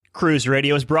Cruise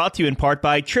Radio is brought to you in part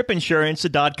by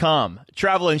TripInsurance.com.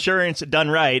 Travel insurance done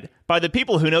right by the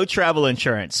people who know travel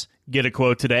insurance. Get a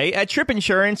quote today at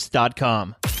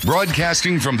TripInsurance.com.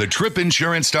 Broadcasting from the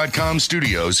TripInsurance.com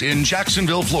studios in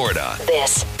Jacksonville, Florida.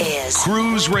 This is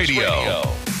Cruise Radio.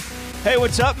 Hey,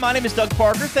 what's up? My name is Doug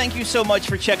Parker. Thank you so much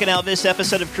for checking out this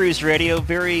episode of Cruise Radio.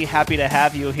 Very happy to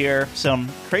have you here. Some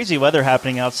crazy weather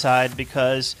happening outside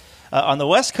because on the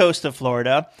west coast of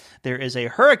Florida, there is a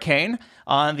hurricane.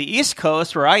 On the east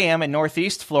coast, where I am in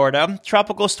northeast Florida,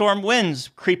 tropical storm winds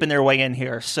creeping their way in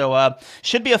here. So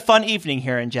should be a fun evening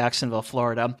here in Jacksonville,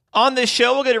 Florida. On this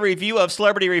show, we'll get a review of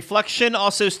Celebrity Reflection.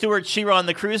 Also, Stuart Chiron,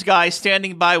 the cruise guy,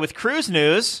 standing by with cruise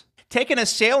news. Taking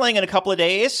us sailing in a couple of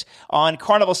days on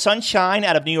Carnival Sunshine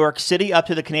out of New York City up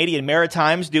to the Canadian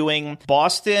Maritimes, doing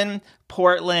Boston,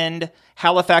 Portland,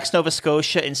 Halifax, Nova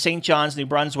Scotia, and St. John's, New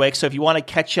Brunswick. So if you want to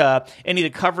catch any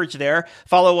of the coverage there,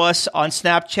 follow us on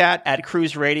Snapchat at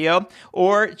Cruise Radio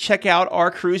or check out our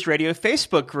Cruise Radio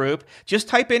Facebook group. Just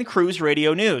type in Cruise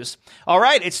Radio News. All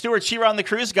right, it's Stuart Chiron, the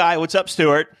cruise guy. What's up,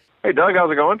 Stuart? Hey, Doug,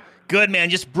 how's it going? Good, man.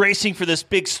 Just bracing for this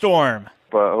big storm.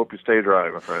 I hope you stay dry,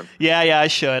 my friend. Yeah, I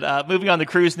should. Moving on to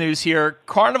cruise news here.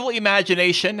 Carnival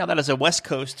Imagination, now that is a West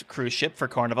Coast cruise ship for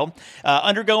Carnival,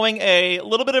 undergoing a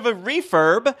little bit of a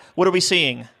refurb. What are we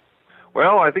seeing?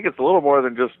 Well, I think it's a little more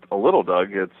than just a little, Doug.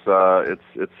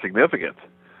 It's significant.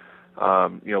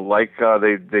 Like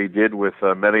they did with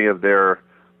many of their,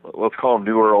 let's call them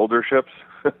newer, older ships,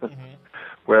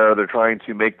 where they're trying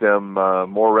to make them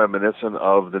more reminiscent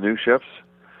of the new ships.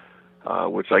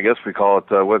 Which I guess we call it,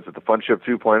 the Fun Ship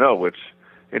 2.0, which,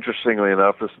 interestingly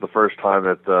enough, this is the first time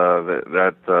that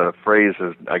that phrase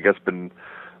has, I guess, been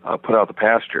put out the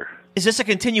pasture. Is this a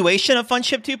continuation of Fun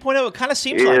Ship 2.0? It kind of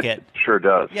seems like it. It sure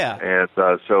does. Yeah. And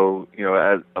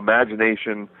as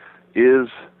Imagination is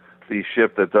the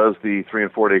ship that does the 3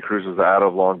 and 4 day cruises out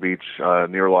of Long Beach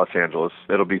near Los Angeles.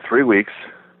 It'll be 3 weeks,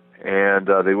 and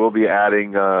they will be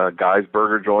adding Guy's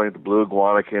Burger Joint, the Blue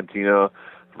Iguana Cantina,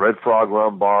 Red Frog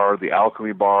Rum Bar, the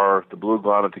Alchemy Bar, the Blue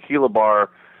Iguana Tequila Bar,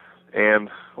 and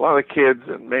a lot of the kids,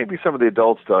 and maybe some of the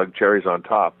adults, Doug, cherries on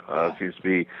top. Seems to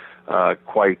be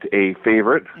quite a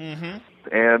favorite. Mm-hmm.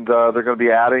 And they're going to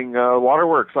be adding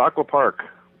Waterworks Aqua Park,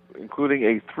 including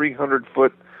a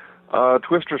 300-foot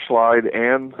twister slide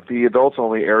and the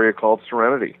adults-only area called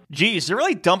Serenity. Geez, they're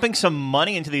really dumping some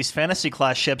money into these fantasy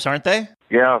class ships, aren't they?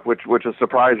 Yeah, which is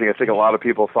surprising. I think a lot of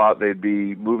people thought they'd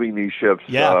be moving these ships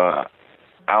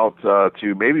out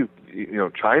to maybe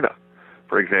China,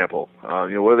 for example. What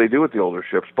do they do with the older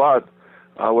ships? But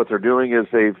what they're doing is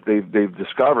they've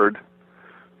discovered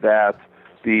that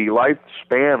the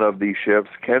lifespan of these ships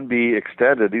can be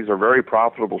extended. These are very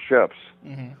profitable ships,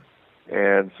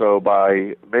 and so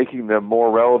by making them more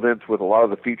relevant with a lot of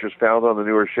the features found on the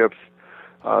newer ships,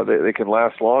 they can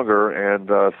last longer and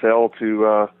sail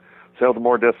to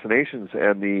more destinations.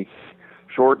 And the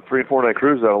short 3 and 4 night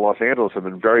cruises out of Los Angeles have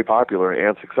been very popular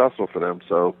and successful for them.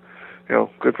 So,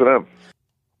 good for them.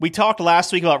 We talked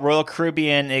last week about Royal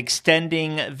Caribbean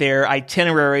extending their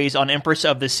itineraries on Empress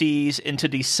of the Seas into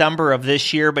December of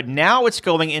this year, but now it's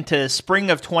going into spring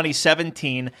of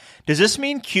 2017. Does this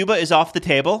mean Cuba is off the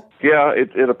table? Yeah,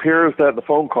 it appears that the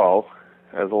phone call,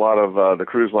 as a lot of the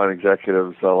cruise line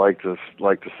executives like to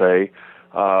say,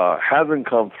 hasn't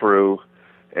come through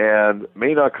and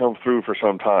may not come through for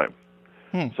some time.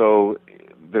 So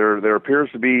there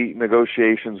appears to be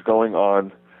negotiations going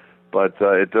on, but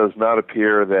it does not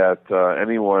appear that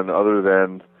anyone other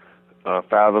than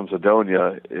Fathoms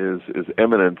Adonia is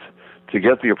imminent to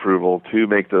get the approval to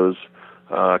make those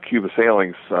Cuba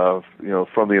sailings, from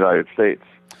the United States.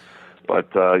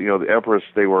 But the Empress,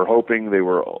 they were hoping they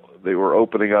were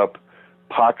opening up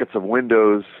pockets of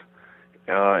windows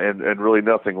and really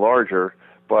nothing larger.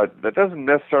 But that doesn't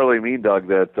necessarily mean, Doug,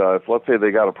 that if, let's say,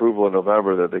 they got approval in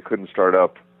November, that they couldn't start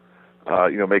up,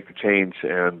 make the change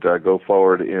and go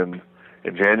forward in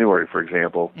January, for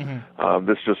example.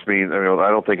 This just means, I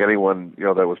don't think anyone,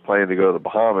 that was planning to go to the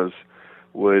Bahamas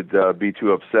would be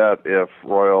too upset if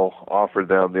Royal offered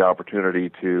them the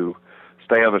opportunity to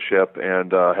stay on the ship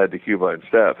and head to Cuba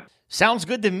instead. Sounds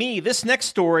good to me. This next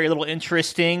story, a little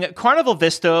interesting. Carnival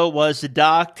Vista was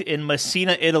docked in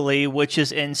Messina, Italy, which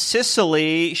is in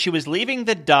Sicily. She was leaving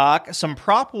the dock. Some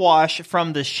prop wash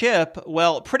from the ship,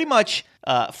 pretty much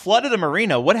flooded a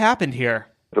marina. What happened here?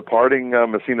 Departing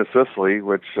Messina, Sicily,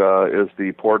 which is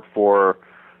the port for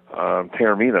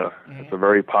Taormina. It's a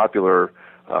very popular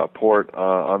port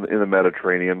in the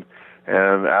Mediterranean.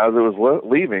 And as it was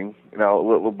leaving,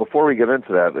 before we get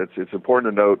into that, it's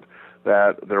important to note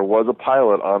that there was a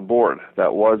pilot on board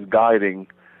that was guiding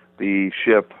the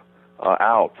ship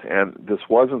out, and this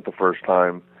wasn't the first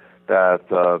time that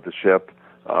the ship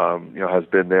has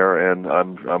been there, and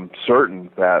I'm certain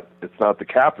that it's not the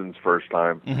captain's first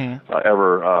time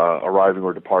ever arriving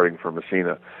or departing from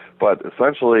Messina. But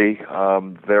essentially,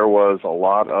 there was a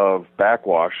lot of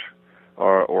backwash,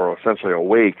 or essentially a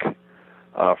wake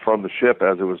from the ship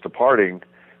as it was departing,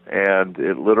 and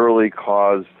it literally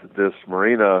caused this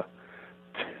marina,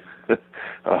 the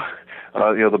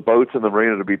boats in the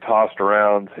marina to be tossed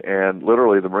around, and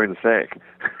literally the marina sank.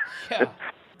 Yeah.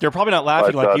 They're probably not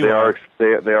laughing like you are.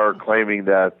 They are claiming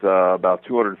that about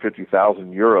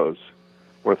 250,000 euros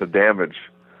worth of damage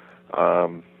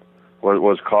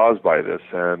was caused by this,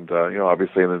 and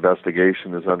obviously an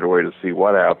investigation is underway to see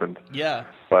what happened. Yeah.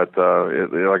 But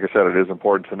like I said, it is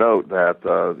important to note that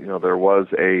there was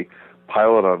a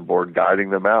pilot on board guiding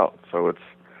them out. So it's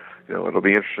it'll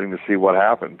be interesting to see what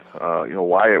happened.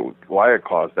 Why it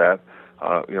caused that.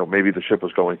 Maybe the ship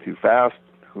was going too fast.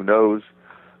 Who knows?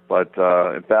 But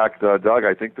in fact, Doug,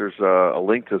 I think there's a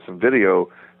link to some video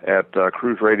at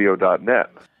cruiseradio.net.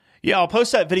 Yeah, I'll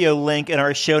post that video link in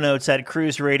our show notes at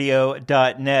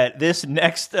cruiseradio.net. This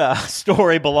next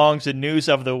story belongs in News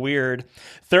of the Weird.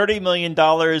 $30 million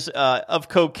of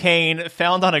cocaine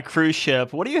found on a cruise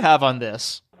ship. What do you have on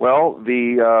this? Well,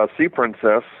 the Sea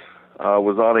Princess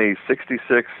was on a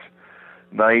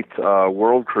 66-night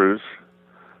world cruise.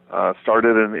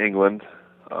 Started in England,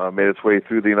 made its way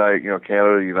through the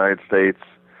Canada, the United States,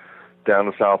 down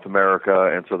to South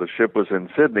America, and so the ship was in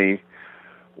Sydney,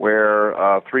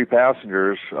 where 3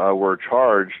 passengers were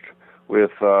charged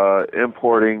with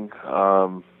importing,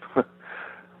 a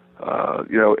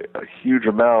huge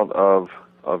amount of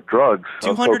drugs.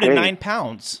 209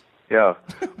 pounds. Yeah,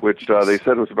 which they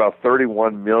said was about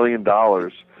 $31 million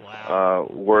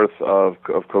worth of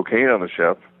cocaine on the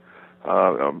ship.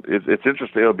 It's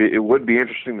interesting. It would be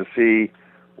interesting to see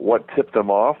what tipped them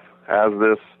off as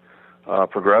this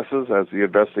progresses, as the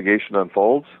investigation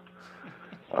unfolds.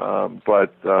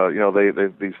 But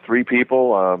these 3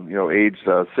 people, aged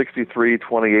 63,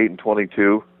 28, and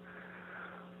 22.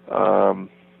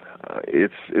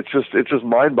 It's just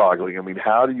mind-boggling. I mean,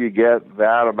 how do you get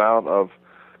that amount of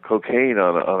cocaine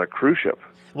on a cruise ship?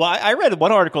 Well, I read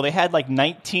one article. They had like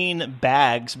 19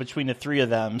 bags between the 3 of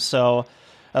them. So,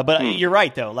 but you're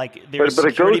right though. Like there's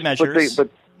security measures. But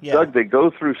Doug, they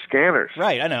go through scanners.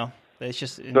 Right, I know. It's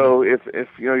just so if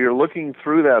you're looking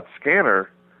through that scanner.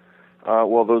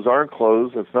 Well, those aren't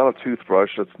clothes. It's not a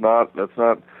toothbrush. That's not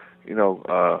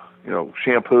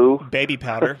shampoo, baby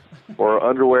powder, or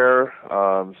underwear.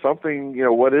 Something.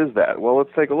 What is that? Well,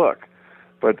 let's take a look.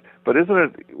 But isn't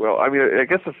it? Well, I mean, I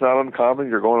guess it's not uncommon.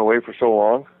 You're going away for so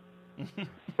long.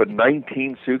 But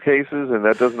 19 suitcases, and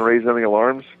that doesn't raise any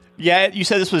alarms. Yeah, you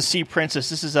said this was Sea Princess.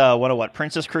 This is what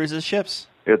Princess Cruises ships?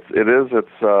 It is.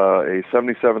 It's a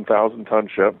 77,000-ton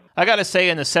ship. I got to say,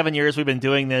 in the 7 years we've been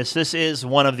doing this is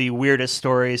one of the weirdest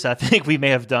stories I think we may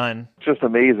have done. It's just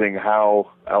amazing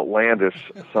how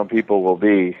outlandish some people will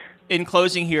be. In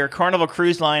closing here, Carnival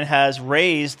Cruise Line has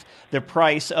raised the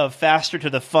price of Faster to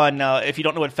the Fun. Now, if you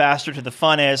don't know what Faster to the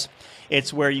Fun is,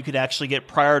 it's where you could actually get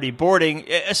priority boarding.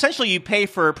 Essentially, you pay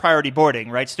for priority boarding,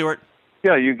 right, Stuart?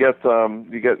 Yeah, you get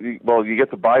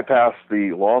to bypass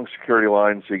the long security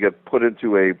line, so you get put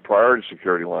into a priority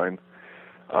security line,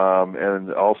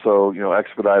 and also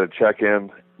expedited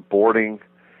check-in, boarding,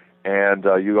 and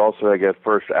you also get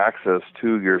first access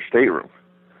to your stateroom.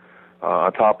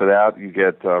 On top of that, you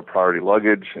get priority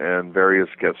luggage and various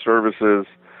guest services,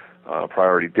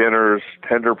 priority dinners,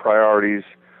 tender priorities.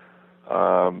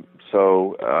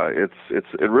 So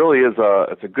it really is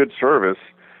a good service.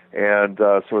 And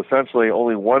so essentially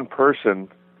only one person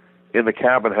in the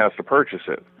cabin has to purchase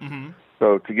it. Mm-hmm.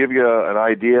 So to give you an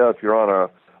idea, if you're on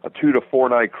a 2 to 4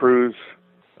 night cruise,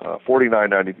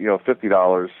 $49.90,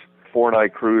 $50,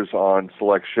 4-night cruise on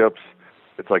select ships,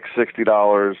 it's like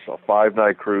 $60. A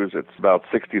 5-night cruise, it's about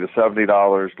 $60 to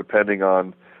 $70, depending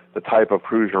on the type of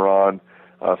cruise you're on.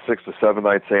 6 to 7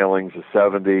 night sailings is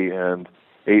 $70, and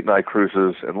 8-night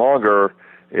cruises and longer,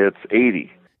 it's $80.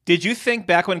 Did you think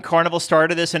back when Carnival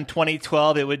started this in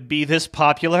 2012 it would be this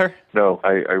popular? No,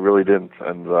 I really didn't,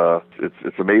 and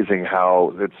it's amazing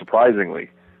how it's surprising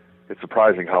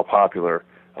how popular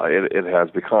it has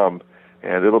become,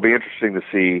 and it'll be interesting to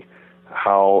see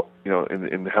how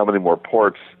in how many more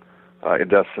ports and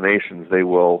destinations they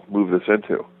will move this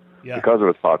into because of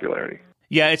its popularity.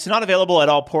 Yeah, it's not available at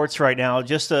all ports right now,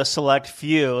 just a select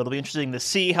few. It'll be interesting to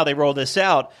see how they roll this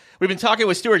out. We've been talking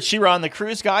with Stuart Chiron, the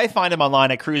Cruise Guy. Find him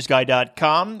online at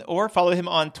cruiseguy.com or follow him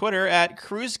on Twitter at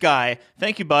cruiseguy.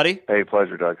 Thank you, buddy. Hey,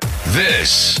 pleasure, Doug.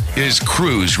 This is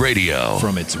Cruise Radio.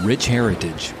 From its rich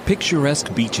heritage,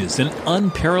 picturesque beaches, and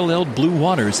unparalleled blue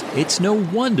waters, it's no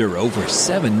wonder over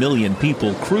 7 million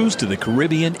people cruise to the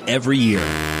Caribbean every year.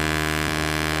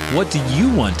 What do you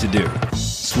want to do?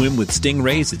 Swim with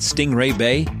stingrays at Stingray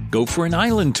Bay? Go for an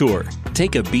island tour?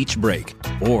 Take a beach break?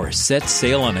 Or set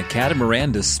sail on a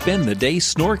catamaran to spend the day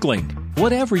snorkeling?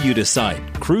 Whatever you decide,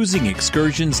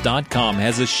 CruisingExcursions.com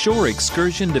has a shore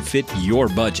excursion to fit your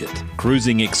budget.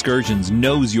 Cruising Excursions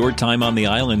knows your time on the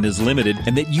island is limited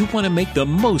and that you want to make the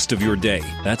most of your day.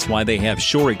 That's why they have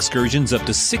shore excursions up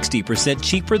to 60%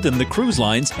 cheaper than the cruise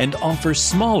lines and offer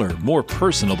smaller, more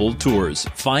personable tours.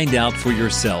 Find out for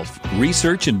yourself.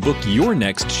 Research and book your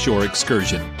next shore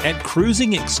excursion at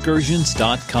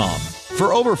CruisingExcursions.com.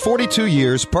 For over 42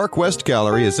 years, Park West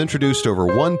Gallery has introduced over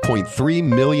 1.3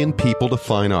 million people to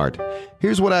fine art.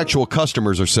 Here's what actual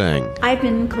customers are saying. I've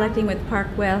been collecting with Park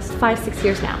West 5-6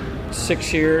 years now.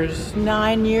 6 years.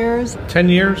 9 years. 10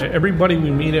 years. Everybody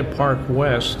we meet at Park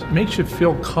West makes you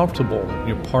feel comfortable.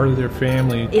 You're part of their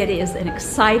family. It is an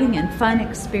exciting and fun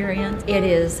experience. It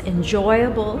is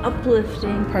enjoyable,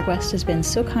 uplifting. Park West has been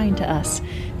so kind to us.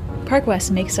 Park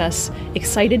West makes us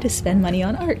excited to spend money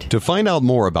on art. To find out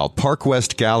more about Park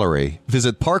West Gallery,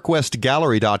 visit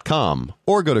parkwestgallery.com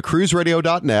or go to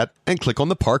cruiseradio.net and click on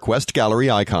the Park West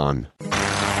Gallery icon.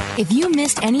 If you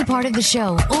missed any part of the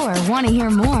show or want to hear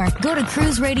more, go to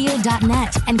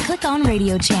cruiseradio.net and click on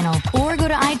Radio Channel or go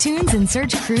to iTunes and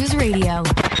search Cruise Radio.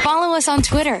 Follow us on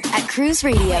Twitter at Cruise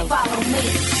Radio.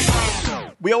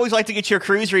 We always like to get your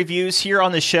cruise reviews here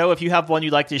on the show. If you have one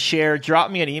you'd like to share,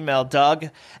 drop me an email, Doug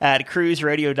at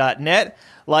cruiseradio.net.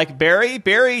 Like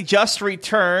Barry just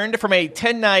returned from a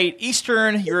 10-night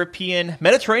Eastern European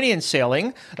Mediterranean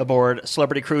sailing aboard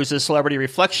Celebrity Cruises Celebrity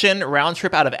Reflection round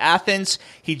trip out of Athens.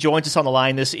 He joins us on the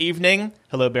line this evening.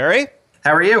 Hello, Barry.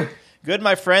 How are you? Good,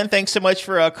 my friend. Thanks so much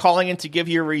for calling in to give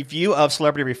your review of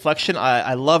Celebrity Reflection.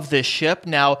 I love this ship.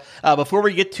 Now, before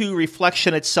we get to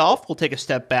Reflection itself, we'll take a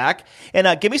step back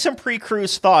and give me some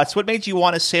pre-cruise thoughts. What made you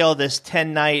want to sail this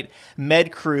 10-night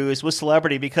med cruise with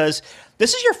Celebrity? Because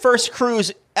this is your first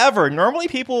cruise ever. Normally,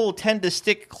 people tend to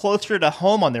stick closer to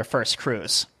home on their first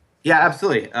cruise. Yeah,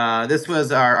 absolutely. This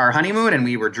was our honeymoon, and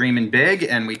we were dreaming big,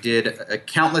 and we did a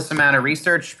countless amount of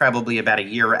research, probably about a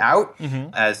year out,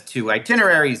 as to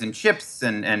itineraries and ships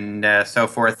and so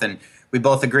forth. And we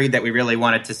both agreed that we really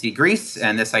wanted to see Greece,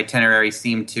 and this itinerary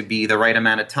seemed to be the right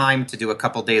amount of time to do a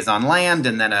couple days on land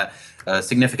and then a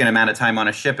significant amount of time on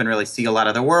a ship and really see a lot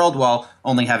of the world while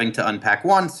only having to unpack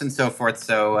once and so forth.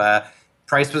 So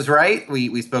price was right.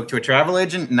 We spoke to a travel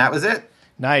agent, and that was it.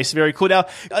 Nice. Very cool. Now,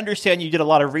 I understand you did a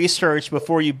lot of research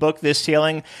before you booked this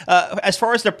sailing. As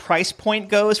far as the price point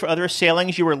goes for other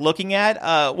sailings you were looking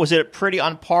at, was it pretty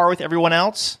on par with everyone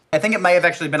else? I think it might have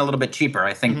actually been a little bit cheaper.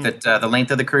 I think that the length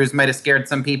of the cruise might have scared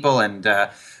some people, and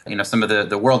some of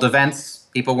the world events,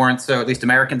 people weren't so, at least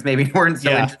Americans maybe weren't so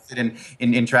interested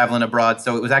in traveling abroad.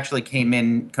 So it was actually came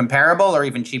in comparable or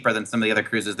even cheaper than some of the other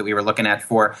cruises that we were looking at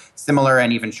for similar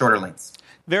and even shorter lengths.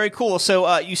 Very cool.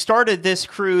 So you started this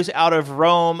cruise out of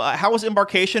Rome. How was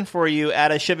embarkation for you at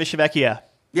Civitavecchia?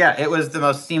 Yeah, it was the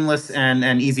most seamless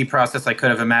and easy process I could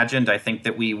have imagined. I think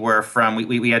that we were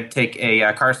we had to take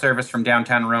a car service from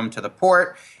downtown Rome to the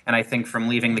port, and I think from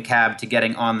leaving the cab to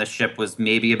getting on the ship was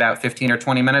maybe about 15 or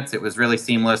 20 minutes. It was really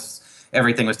seamless.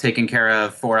 Everything was taken care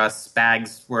of for us.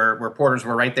 Bags porters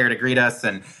were right there to greet us,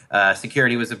 and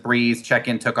security was a breeze.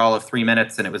 Check-in took all of 3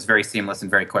 minutes, and it was very seamless and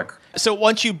very quick. So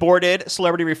once you boarded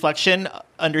Celebrity Reflection,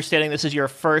 understanding this is your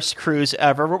first cruise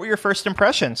ever, what were your first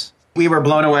impressions? We were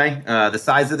blown away. The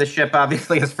size of the ship,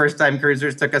 obviously, as first-time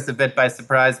cruisers, took us a bit by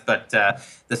surprise, but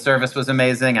the service was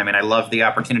amazing. I mean, I loved the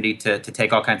opportunity to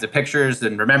take all kinds of pictures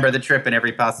and remember the trip in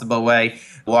every possible way.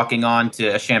 Walking on to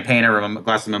a champagne or a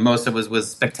glass of mimosa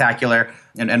was spectacular,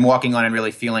 and walking on and really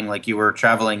feeling like you were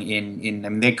traveling in I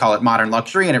mean, they call it modern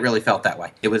luxury, and it really felt that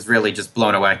way. It was really just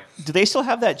blown away. Do they still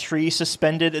have that tree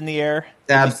suspended in the air?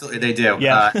 Absolutely, they do.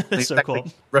 Yeah, that's so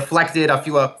cool. Reflected a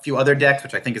few other decks,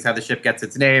 which I think is how the ship gets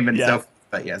its name, and so.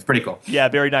 But yeah, it's pretty cool. Yeah,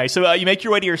 very nice. So you make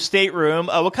your way to your stateroom.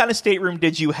 What kind of stateroom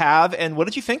did you have, and what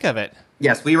did you think of it?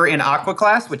 Yes, we were in Aqua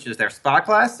Class, which is their spa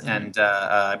class, and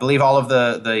I believe all of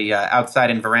the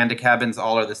outside and veranda cabins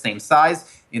all are the same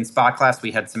size. In Spa Class,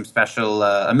 we had some special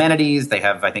amenities. They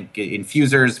have, I think,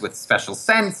 infusers with special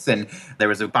scents, and there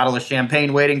was a bottle of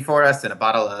champagne waiting for us, and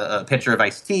a pitcher of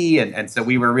iced tea, and so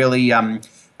we were really,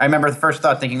 I I remember the first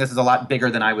thought thinking this is a lot bigger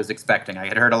than I was expecting. I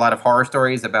had heard a lot of horror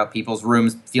stories about people's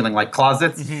rooms feeling like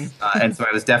closets. And so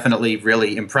I was definitely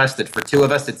really impressed that for two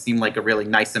of us, it seemed like a really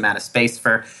nice amount of space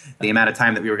for the amount of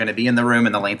time that we were going to be in the room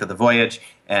and the length of the voyage.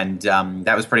 And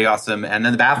that was pretty awesome. And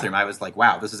then the bathroom, I was like,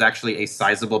 wow, this is actually a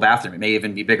sizable bathroom. It may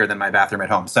even be bigger than my bathroom at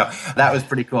home. So that was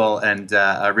pretty cool, and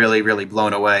really, really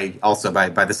blown away also by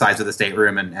the size of the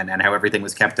stateroom and how everything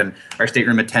was kept. And our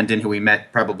stateroom attendant, who we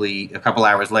met probably a couple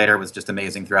hours later, was just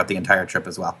amazing throughout the entire trip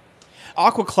as well.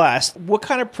 Aqua Class, what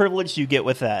kind of privilege do you get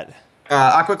with that?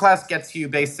 Aqua Class gets you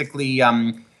basically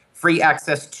free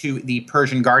access to the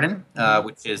Persian Garden,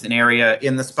 which is an area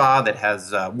in the spa that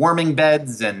has warming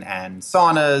beds and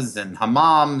saunas and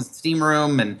hammams, steam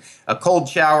room, and a cold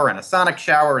shower and a sonic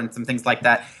shower and some things like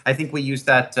that. I think we used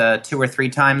that 2 or 3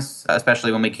 times,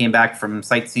 especially when we came back from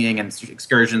sightseeing and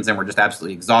excursions and were just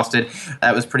absolutely exhausted.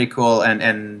 That was pretty cool.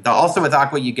 And also with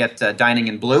Aqua, you get dining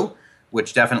in blue,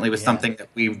 which definitely was something that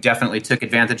we definitely took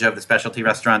advantage of. The specialty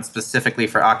restaurant specifically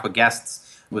for Aqua guests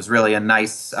was really a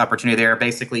nice opportunity there.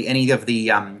 Basically, any of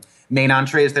the main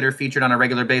entrees that are featured on a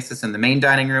regular basis in the main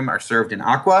dining room are served in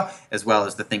Aqua, as well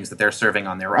as the things that they're serving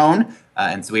on their own.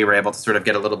 And so we were able to sort of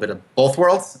get a little bit of both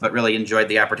worlds, but really enjoyed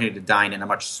the opportunity to dine in a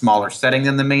much smaller setting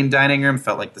than the main dining room.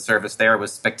 Felt like the service there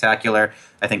was spectacular.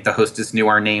 I think the hostess knew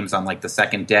our names on like the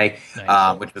second day,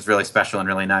 which was really special and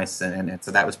really nice. And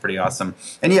so that was pretty awesome.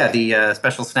 And yeah, the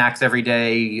special snacks every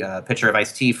day, pitcher of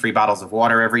iced tea, free bottles of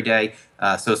water every day.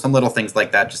 So some little things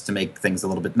like that just to make things a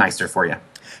little bit nicer for you.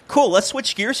 Cool. Let's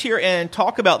switch gears here and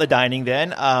talk about the dining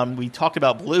then. We talked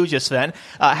about Blue just then.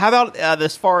 How about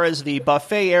as far as the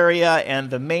buffet area and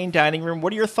the main dining room?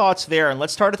 What are your thoughts there? And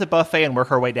let's start at the buffet and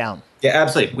work our way down. Yeah,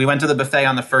 absolutely. We went to the buffet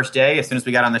on the first day. As soon as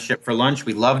we got on the ship for lunch,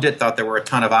 we loved it, thought there were a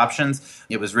ton of options.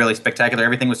 It was really spectacular.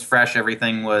 Everything was fresh.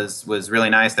 Everything was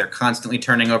really nice. They're constantly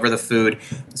turning over the food.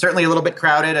 Certainly a little bit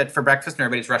crowded for breakfast, and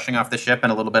everybody's rushing off the ship,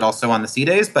 and a little bit also on the sea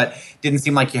days, but didn't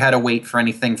seem like you had to wait for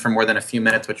anything for more than a few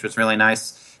minutes, which was really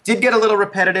nice. Did get a little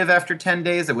repetitive after 10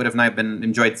 days. I would have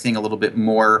enjoyed seeing a little bit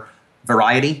more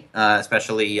variety,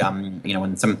 especially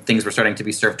when some things were starting to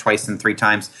be served twice and 3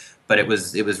 times. But it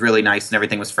was really nice, and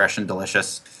everything was fresh and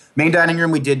delicious. Main dining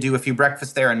room, we did do a few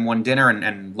breakfasts there and 1 dinner,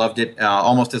 and loved it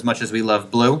almost as much as we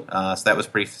loved Blue. So that was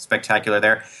pretty spectacular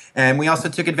there. And we also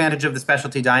took advantage of the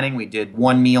specialty dining. We did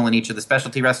 1 meal in each of the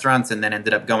specialty restaurants, and then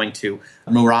ended up going to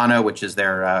Murano, which is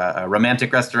their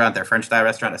romantic restaurant, their French-style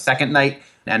restaurant, a second night.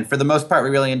 And for the most part, we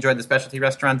really enjoyed the specialty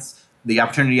restaurants. The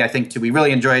opportunity, I think, we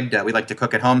really enjoyed, we like to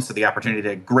cook at home, so the opportunity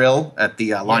to grill at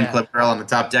the Lawn Club Grill on the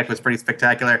top deck was pretty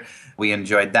spectacular. We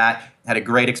enjoyed that. Had a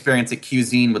great experience at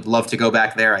Cuisine. Would love to go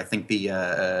back there. I think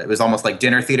it was almost like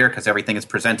dinner theater because everything is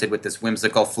presented with this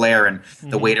whimsical flair, and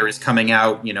the waiter is coming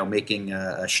out, making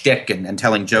a shtick and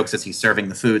telling jokes as he's serving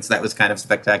the food. So that was kind of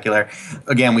spectacular.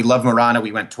 Again, we love Murano.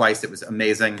 We went twice. It was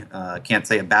amazing. Can't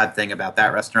say a bad thing about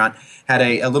that restaurant. Had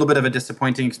a little bit of a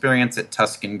disappointing experience at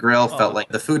Tuscan Grill. Felt like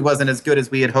the food wasn't as good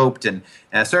as we had hoped, and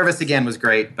service again was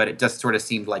great, but it just sort of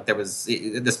seemed like there was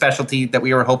the specialty that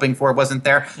we were hoping for wasn't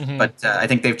there. But I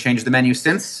think they've changed the menu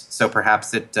since, so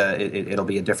perhaps it'll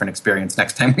be a different experience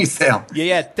next time we sail.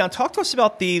 Yeah. Now talk to us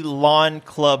about the Lawn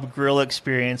Club Grill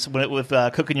experience with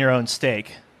cooking your own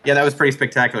steak. Yeah, that was pretty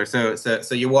spectacular.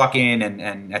 So you walk in,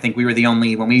 and I think we were the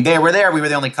only, when we were there, we were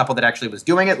the only couple that actually was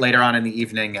doing it. Later on in the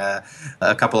evening, a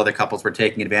couple other couples were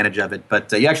taking advantage of it.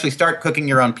 But you actually start cooking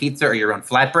your own pizza or your own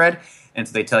flatbread. And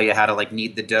so they tell you how to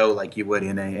knead the dough like you would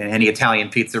in any Italian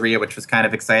pizzeria, which was kind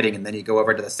of exciting. And then you go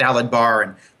over to the salad bar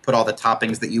and put all the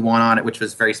toppings that you want on it, which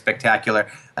was very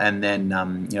spectacular. And then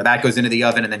that goes into the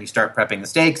oven, and then you start prepping the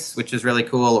steaks, which is really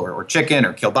cool, or chicken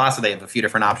or kielbasa. They have a few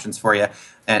different options for you.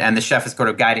 And the chef is sort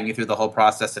of guiding you through the whole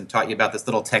process and taught you about this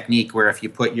little technique where if you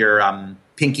put your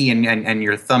pinky and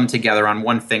your thumb together on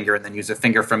one finger and then use a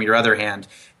finger from your other hand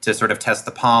to sort of test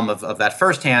the palm of that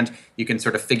first hand, you can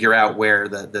sort of figure out where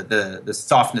the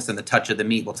softness and the touch of the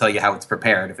meat will tell you how it's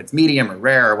prepared, if it's medium or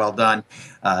rare or well done.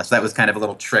 So that was kind of a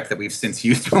little trick that we've since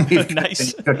used when we've been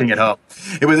cooking at home.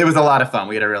 It was a lot of fun.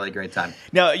 We had a really great time.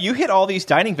 Now, you hit all these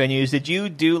dining venues. Did you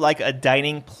do like a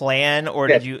dining plan, or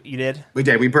did you did? We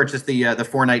did. We purchased the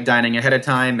 4-night dining ahead of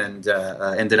time, and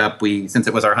ended up, since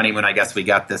it was our honeymoon, I guess we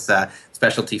got this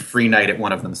specialty free night at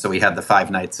one of them. So we had the 5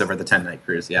 nights over the 10-night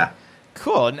cruise. Yeah.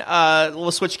 Cool.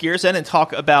 We'll switch gears then and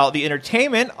talk about the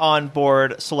entertainment on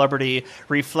board Celebrity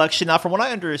Reflection. Now, from what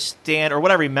I understand, or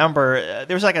what I remember,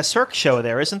 there's like a cirque show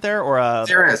there, isn't there? Or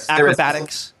there is.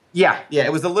 Acrobatics? Yeah,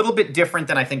 it was a little bit different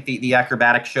than I think the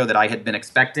acrobatic show that I had been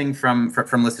expecting from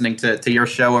listening to your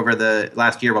show over the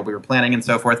last year while we were planning and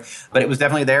so forth. But it was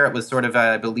definitely there. It was sort of,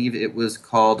 I believe it was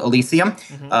called Elysium,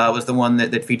 was the one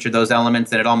that featured those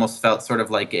elements, and it almost felt sort of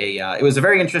like it was a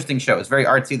very interesting show. It was very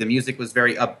artsy. The music was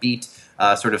very upbeat,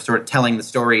 sort of telling the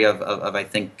story of I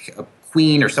think, a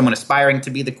queen or someone aspiring to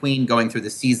be the queen, going through the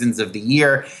seasons of the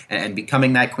year and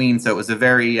becoming that queen. So it was a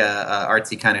very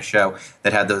artsy kind of show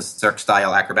that had those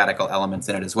Cirque-style acrobatical elements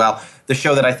in it as well. The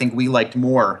show that I think we liked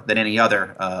more than any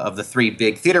other of the three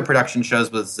big theater production shows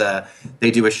was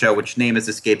they do a show, which name is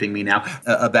escaping me now,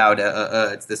 about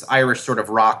it's this Irish sort of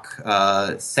rock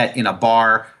set in a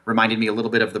bar. Reminded me a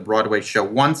little bit of the Broadway show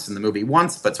Once and the movie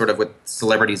Once, but sort of with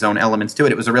celebrities' own elements to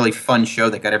it. It was a really fun show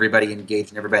that got everybody engaged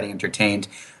and everybody entertained,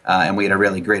 and we had a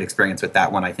really great experience with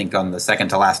that one, I think, on the second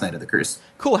to last night of the cruise.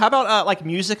 Cool. How about like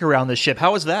music around the ship?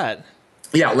 How was that?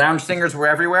 Yeah, lounge singers were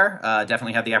everywhere.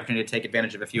 Definitely had the opportunity to take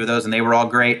advantage of a few of those, and they were all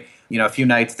great. You know, a few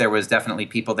nights there was definitely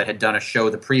people that had done a show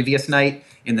the previous night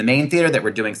in the main theater that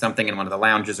were doing something in one of the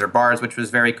lounges or bars, which was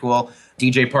very cool.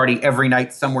 DJ party every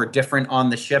night somewhere different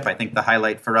on the ship. I think the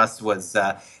highlight for us was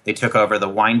they took over the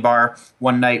wine bar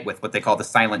one night with what they call the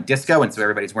silent disco, and so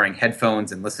everybody's wearing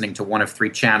headphones and listening to one of three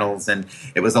channels, and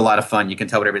it was a lot of fun. You can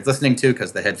tell what everybody's listening to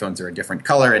because the headphones are a different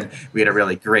color, and we had a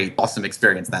really great, awesome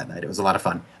experience that night. It was a lot of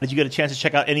fun. Did you get a chance to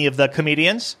check out any of the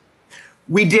comedians?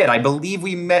 We did. I believe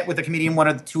we met with a comedian one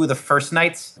or two of the first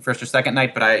nights, first or second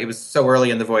night, but it was so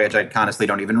early in the voyage, I honestly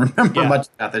don't even remember much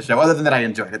about the show, other than that I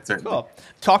enjoyed it, certainly. Cool.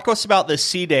 Talk to us about the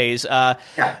sea days. I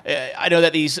know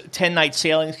that these 10-night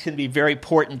sailings can be very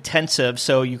port intensive,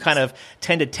 so you kind of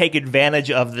tend to take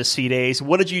advantage of the sea days.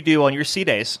 What did you do on your sea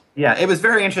days? Yeah, it was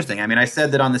very interesting. I mean, I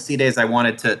said that on the sea days I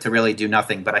wanted to really do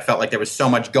nothing, but I felt like there was so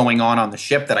much going on the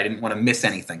ship that I didn't want to miss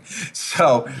anything.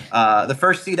 So the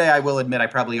first sea day, I will admit, I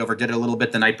probably overdid it a little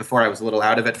bit the night before. I was a little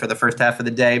out of it for the first half of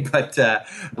the day, but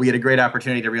we had a great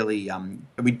opportunity to really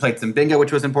we played some bingo,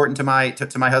 which was important to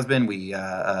my husband. We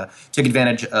took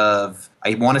advantage of,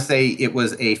 I want to say it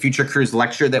was a Future Cruise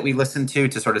lecture that we listened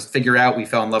to sort of figure out. We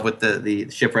fell in love with the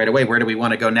ship right away. Where do we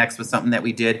want to go next was something that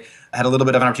we did. I had a little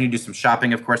bit of an opportunity to do some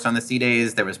shopping, of course, on the sea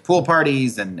days. There was pool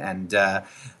parties and there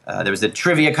was a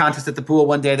trivia contest at the pool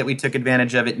one day that we took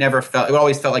advantage of. It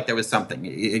always felt like there was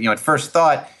something. At first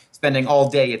thought, spending all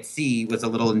day at sea was a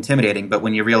little intimidating, but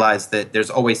when you realize that there's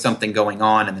always something going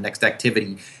on and the next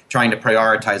activity, trying to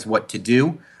prioritize what to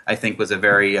do, I think was a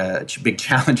very big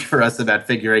challenge for us about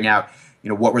figuring out,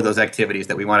 what were those activities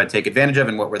that we wanted to take advantage of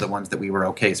and what were the ones that we were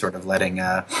okay sort of letting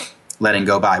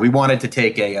go by. We wanted to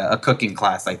take a cooking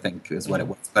class, I think, is what it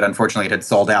was. But unfortunately, it had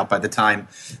sold out by the time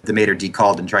the maitre d'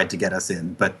 called and tried to get us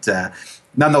in. But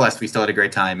nonetheless, we still had a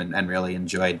great time and really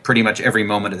enjoyed pretty much every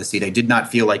moment of the sea day. Did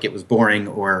not feel like it was boring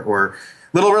or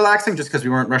little relaxing just because we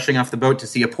weren't rushing off the boat to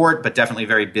see a port, but definitely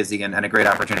very busy and a great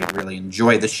opportunity to really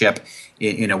enjoy the ship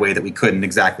in a way that we couldn't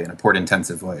exactly in a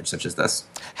port-intensive voyage such as this.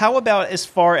 How about as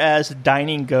far as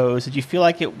dining goes? Did you feel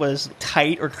like it was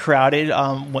tight or crowded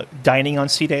dining on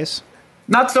sea days?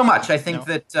 Not so much. I think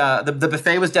that the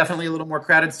buffet was definitely a little more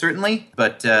crowded, certainly,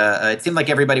 but it seemed like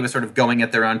everybody was sort of going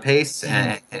at their own pace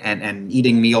and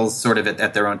eating meals sort of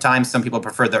at their own time. Some people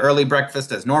preferred the early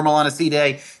breakfast as normal on a sea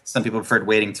day. Some people preferred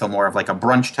waiting till more of like a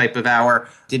brunch type of hour.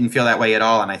 Didn't feel that way at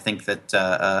all, and I think that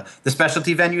the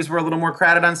specialty venues were a little more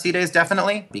crowded on sea days,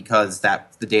 definitely, because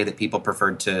that's the day that people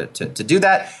preferred to do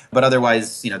that. But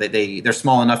otherwise, they're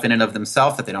small enough in and of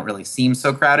themselves that they don't really seem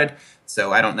so crowded.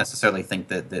 So I don't necessarily think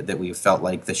that we felt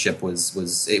like the ship was.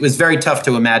 It was very tough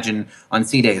to imagine on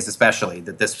sea days, especially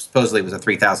that this supposedly was a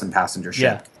 3,000 passenger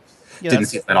ship. Yeah, didn't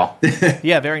see it at all.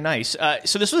 Yeah, very nice.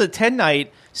 So this was a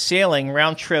 10-night sailing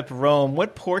round trip Rome.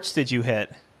 What ports did you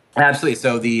hit? Absolutely.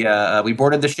 So we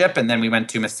boarded the ship and then we went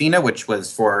to Messina, which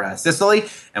was for Sicily.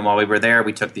 And while we were there,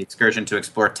 we took the excursion to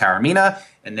explore Taormina,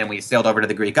 and then we sailed over to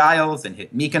the Greek Isles and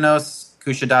hit Mykonos,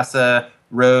 Kusadasa,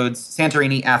 Rhodes,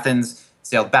 Santorini, Athens.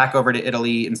 Sailed back over to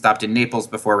Italy and stopped in Naples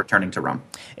before returning to Rome.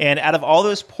 And out of all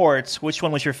those ports, which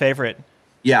one was your favorite?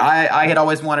 Yeah, I had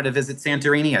always wanted to visit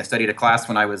Santorini. I studied a class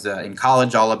when I was in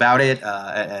college all about it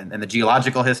and the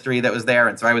geological history that was there.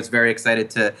 And so I was very excited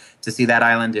to see that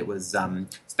island. It was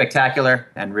spectacular,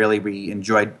 and really we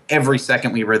enjoyed every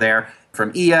second we were there.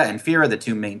 From Ia and Fira, the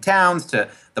two main towns, to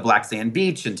the Black Sand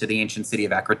Beach and to the ancient city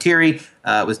of Akrotiri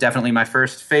was definitely my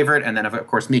first favorite. And then, of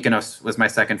course, Mykonos was my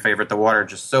second favorite. The water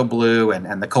just so blue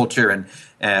and the culture. And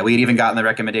we had even gotten the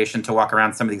recommendation to walk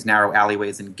around some of these narrow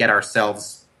alleyways and get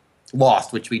ourselves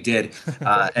lost, which we did,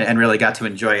 and really got to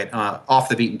enjoy it off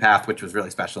the beaten path, which was really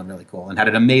special and really cool. And had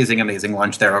an amazing, amazing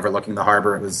lunch there overlooking the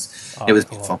harbor. It was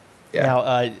beautiful. Yeah.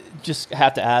 Now, just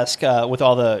have to ask, with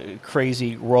all the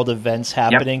crazy world events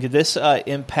happening, did this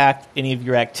impact any of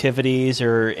your activities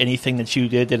or anything that you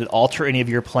did? Did it alter any of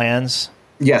your plans?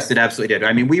 Yes, it absolutely did.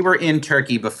 I mean, we were in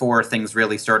Turkey before things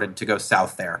really started to go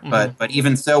south there. But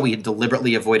even so, we had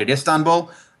deliberately avoided Istanbul.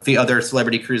 The other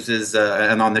celebrity cruises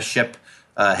and on the ship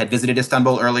had visited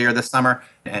Istanbul earlier this summer,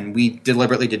 and we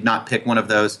deliberately did not pick one of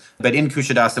those. But in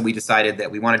Kuşadası, we decided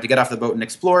that we wanted to get off the boat and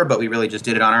explore, but we really just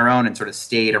did it on our own and sort of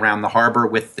stayed around the harbor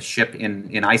with the ship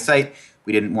in eyesight.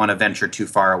 We didn't want to venture too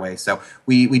far away. So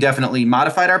we definitely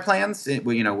modified our plans,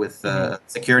 with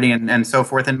security and so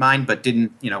forth in mind, but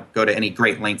didn't, go to any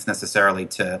great lengths necessarily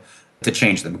to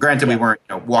change them. Granted, we weren't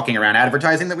walking around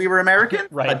advertising that we were American,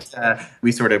 right? But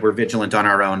we sort of were vigilant on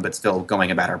our own, but still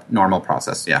going about our normal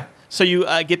process, yeah. So you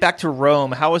get back to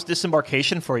Rome. How was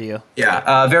disembarkation for you?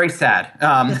 Yeah, very sad.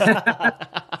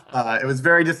 It was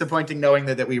very disappointing knowing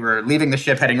that we were leaving the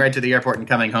ship, heading right to the airport and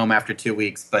coming home after 2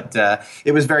 weeks. But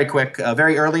it was very quick.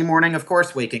 Very early morning, of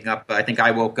course, waking up. I think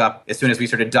I woke up as soon as we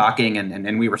started docking,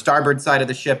 and we were starboard side of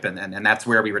the ship, and that's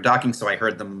where we were docking. So I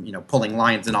heard them, pulling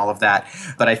lines and all of that.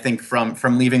 But I think from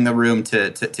leaving the room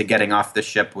to getting off the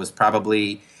ship was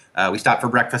probably... we stopped for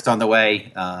breakfast on the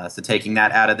way, so taking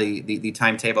that out of the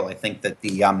timetable, I think that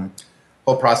the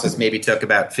whole process maybe took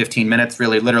about 15 minutes,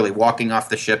 really literally walking off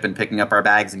the ship and picking up our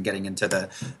bags and getting into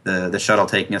the shuttle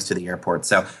taking us to the airport.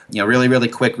 So, really, really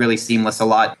quick, really seamless, a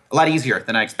lot easier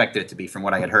than I expected it to be from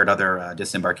what I had heard other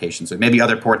disembarkations. So maybe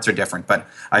other ports are different, but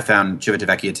I found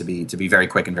Civitavecchia to be very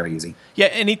quick and very easy. Yeah,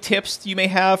 any tips you may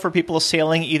have for people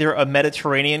sailing either a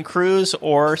Mediterranean cruise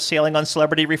or sailing on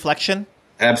Celebrity Reflection?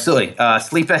 Absolutely.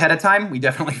 Sleep ahead of time. We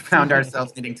definitely found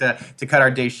ourselves needing to cut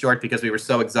our days short because we were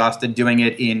so exhausted. Doing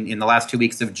it in the last 2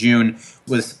 weeks of June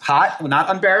was hot, not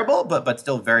unbearable, but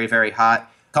still very, very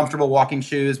hot. Comfortable walking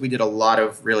shoes. We did a lot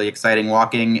of really exciting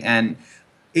walking. And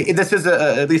this is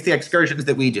at least the excursions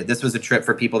that we did. This was a trip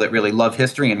for people that really love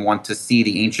history and want to see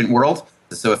the ancient world.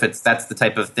 So if that's the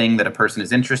type of thing that a person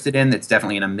is interested in, it's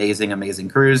definitely an amazing, amazing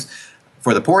cruise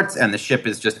for the ports, and the ship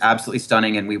is just absolutely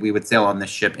stunning, and we would sail on this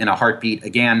ship in a heartbeat.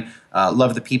 Again,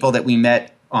 love the people that we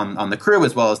met on the crew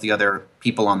as well as the other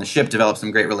people on the ship, developed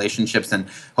some great relationships, and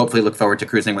hopefully look forward to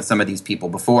cruising with some of these people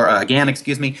again.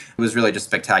 It was really just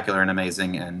spectacular and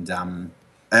amazing, and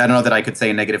I don't know that I could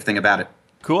say a negative thing about it.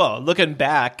 Cool. Looking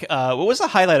back, what was the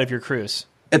highlight of your cruise?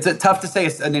 It's tough to say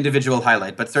an individual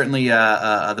highlight, but certainly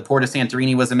the Port of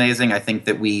Santorini was amazing. I think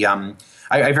that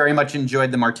I very much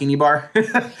enjoyed the Martini Bar.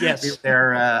 Yes. We were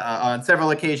there on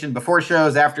several occasions, before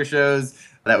shows, after shows.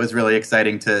 That was really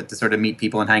exciting to sort of meet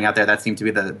people and hang out there. That seemed to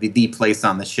be the place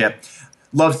on the ship.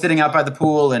 Love sitting out by the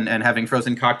pool and having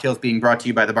frozen cocktails being brought to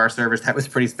you by the bar servers. That was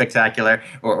pretty spectacular.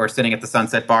 Or sitting at the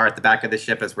Sunset Bar at the back of the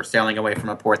ship as we're sailing away from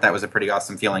a port. That was a pretty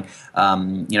awesome feeling.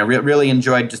 Really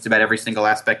enjoyed just about every single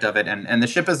aspect of it. And the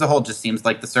ship as a whole just seems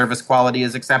like the service quality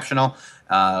is exceptional.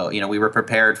 We were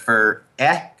prepared for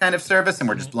kind of service, and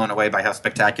we're just blown away by how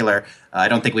spectacular. I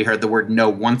don't think we heard the word no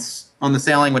once on the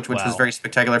sailing, which was very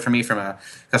spectacular for me from a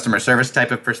customer service type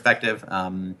of perspective.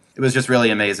 It was just really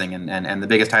amazing. And the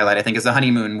biggest highlight, I think, is the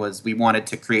honeymoon was we wanted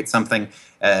to create something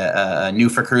new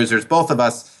for cruisers, both of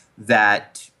us,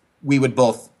 that we would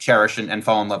both cherish and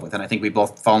fall in love with. And I think we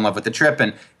both fall in love with the trip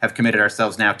and have committed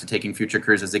ourselves now to taking future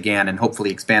cruises again and hopefully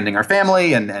expanding our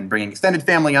family and bringing extended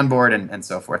family on board and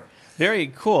so forth.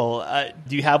 Very cool.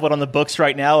 Do you have one on the books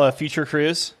right now, a future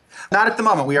cruise? Not at the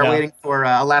moment. We are waiting for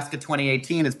Alaska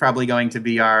 2018 is probably going to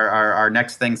be our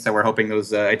next thing. So we're hoping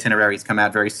those itineraries come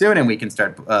out very soon and we can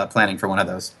start planning for one of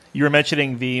those. You were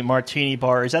mentioning the Martini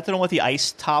Bar. Is that the one with the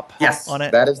ice top on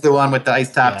it? That is the one with the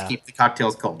ice top to keep the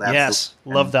cocktails cold. Absolutely. Yes,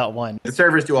 love that one. The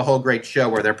servers do a whole great show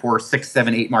where they pour 6,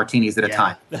 7, 8 martinis at a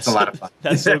time. That's a lot of fun.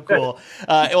 That's so cool.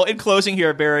 Well, in closing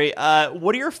here, Barry,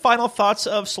 what are your final thoughts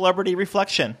of Celebrity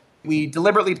Reflection? We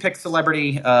deliberately picked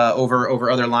Celebrity over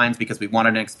other lines because we wanted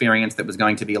an experience that was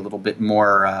going to be a little bit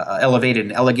more elevated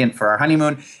and elegant for our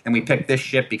honeymoon. And we picked this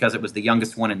ship because it was the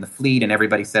youngest one in the fleet, and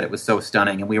everybody said it was so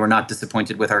stunning. And we were not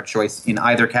disappointed with our choice in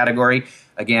either category.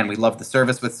 Again, we loved the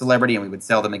service with Celebrity, and we would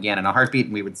sail them again in a heartbeat.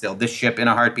 And we would sail this ship in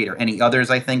a heartbeat, or any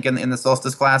others, I think, in the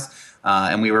Solstice class.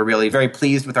 And we were really very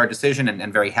pleased with our decision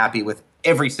and very happy with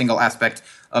every single aspect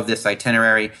of this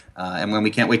itinerary. And when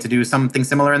we can't wait to do something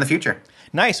similar in the future.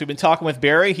 Nice. We've been talking with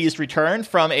Barry. He's returned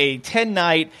from a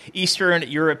 10-night Eastern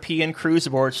European cruise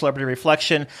aboard Celebrity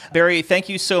Reflection. Barry, thank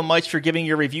you so much for giving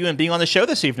your review and being on the show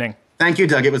this evening. Thank you,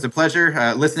 Doug. It was a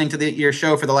pleasure listening to your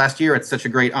show for the last year. It's such a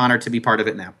great honor to be part of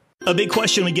it now. A big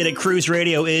question we get at Cruise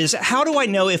Radio is, how do I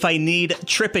know if I need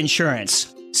trip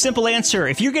insurance? Simple answer.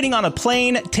 If you're getting on a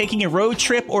plane, taking a road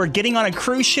trip, or getting on a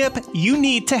cruise ship, you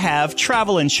need to have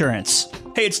travel insurance.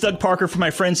 Hey, it's Doug Parker from my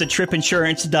friends at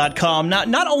tripinsurance.com.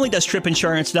 Not only does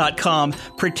tripinsurance.com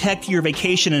protect your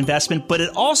vacation investment, but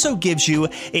it also gives you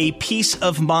a peace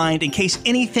of mind in case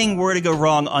anything were to go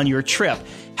wrong on your trip.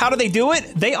 How do they do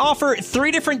it? They offer 3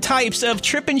 different types of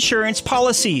trip insurance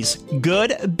policies.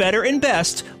 Good, better, and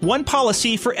best. One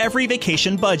policy for every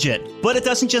vacation budget. But it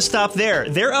doesn't just stop there.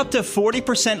 They're up to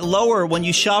 40% lower when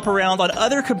you shop around on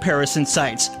other comparison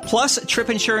sites. Plus,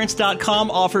 tripinsurance.com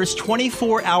offers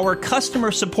 24-hour customer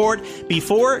support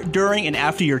before, during, and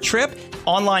after your trip,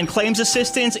 online claims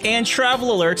assistance, and travel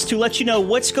alerts to let you know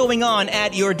what's going on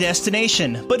at your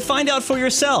destination. But find out for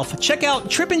yourself. Check out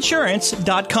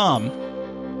tripinsurance.com.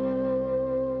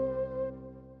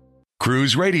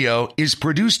 Cruise Radio is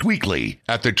produced weekly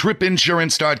at the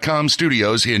tripinsurance.com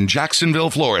studios in Jacksonville,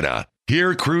 Florida.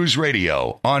 Hear Cruise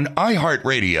Radio on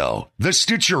iHeartRadio, the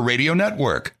Stitcher Radio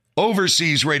Network,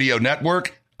 Overseas Radio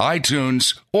Network,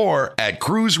 iTunes, or at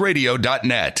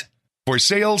cruiseradio.net. For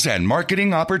sales and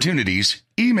marketing opportunities,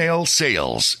 email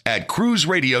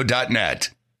sales@cruiseradio.net.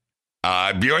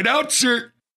 I'm your announcer,